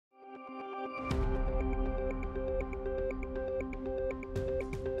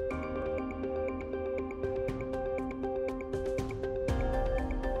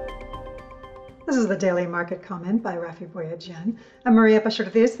This is the Daily Market Comment by Rafi Boyadjian. I'm Maria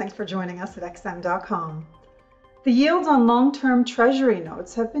Pashurthis. Thanks for joining us at XM.com. The yields on long-term Treasury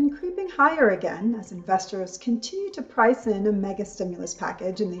notes have been creeping higher again as investors continue to price in a mega stimulus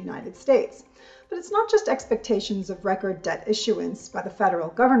package in the United States. But it's not just expectations of record debt issuance by the federal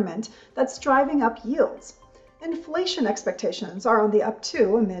government that's driving up yields. Inflation expectations are on the up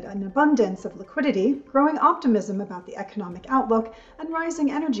too amid an abundance of liquidity, growing optimism about the economic outlook, and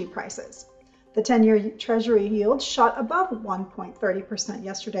rising energy prices. The 10-year Treasury yield shot above 1.30%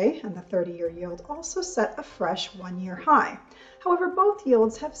 yesterday, and the 30-year yield also set a fresh one-year high. However, both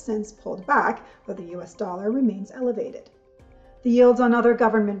yields have since pulled back, though the US dollar remains elevated. The yields on other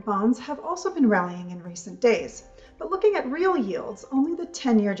government bonds have also been rallying in recent days. But looking at real yields, only the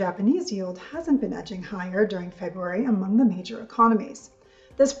 10-year Japanese yield hasn't been edging higher during February among the major economies.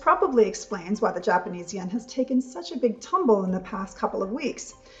 This probably explains why the Japanese yen has taken such a big tumble in the past couple of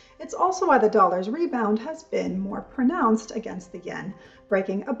weeks. It's also why the dollar's rebound has been more pronounced against the yen,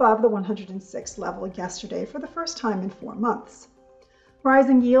 breaking above the 106 level yesterday for the first time in 4 months.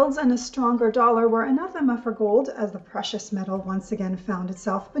 Rising yields and a stronger dollar were anathema for gold as the precious metal once again found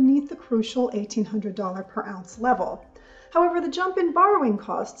itself beneath the crucial $1,800 per ounce level. However, the jump in borrowing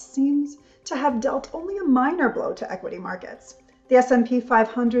costs seems to have dealt only a minor blow to equity markets. The S&P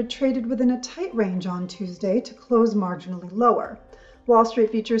 500 traded within a tight range on Tuesday to close marginally lower. Wall Street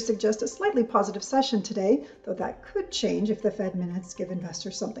futures suggest a slightly positive session today, though that could change if the Fed minutes give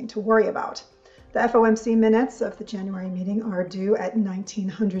investors something to worry about. The FOMC minutes of the January meeting are due at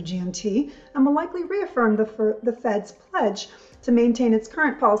 1900 GMT and will likely reaffirm the Fed's pledge to maintain its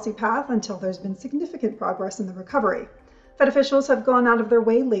current policy path until there's been significant progress in the recovery. Fed officials have gone out of their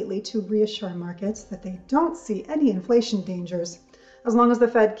way lately to reassure markets that they don't see any inflation dangers. As long as the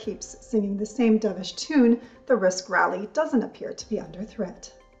Fed keeps singing the same dovish tune, the risk rally doesn't appear to be under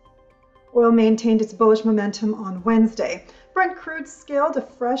threat. Oil maintained its bullish momentum on Wednesday. Brent crude scaled a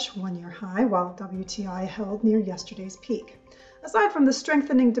fresh one-year high, while WTI held near yesterday's peak. Aside from the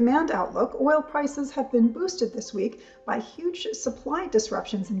strengthening demand outlook, oil prices have been boosted this week by huge supply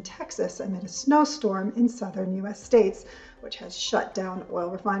disruptions in Texas amid a snowstorm in southern U.S. states, which has shut down oil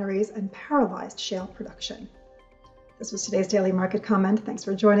refineries and paralyzed shale production. This was today's Daily Market Comment. Thanks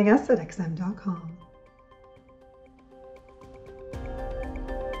for joining us at XM.com.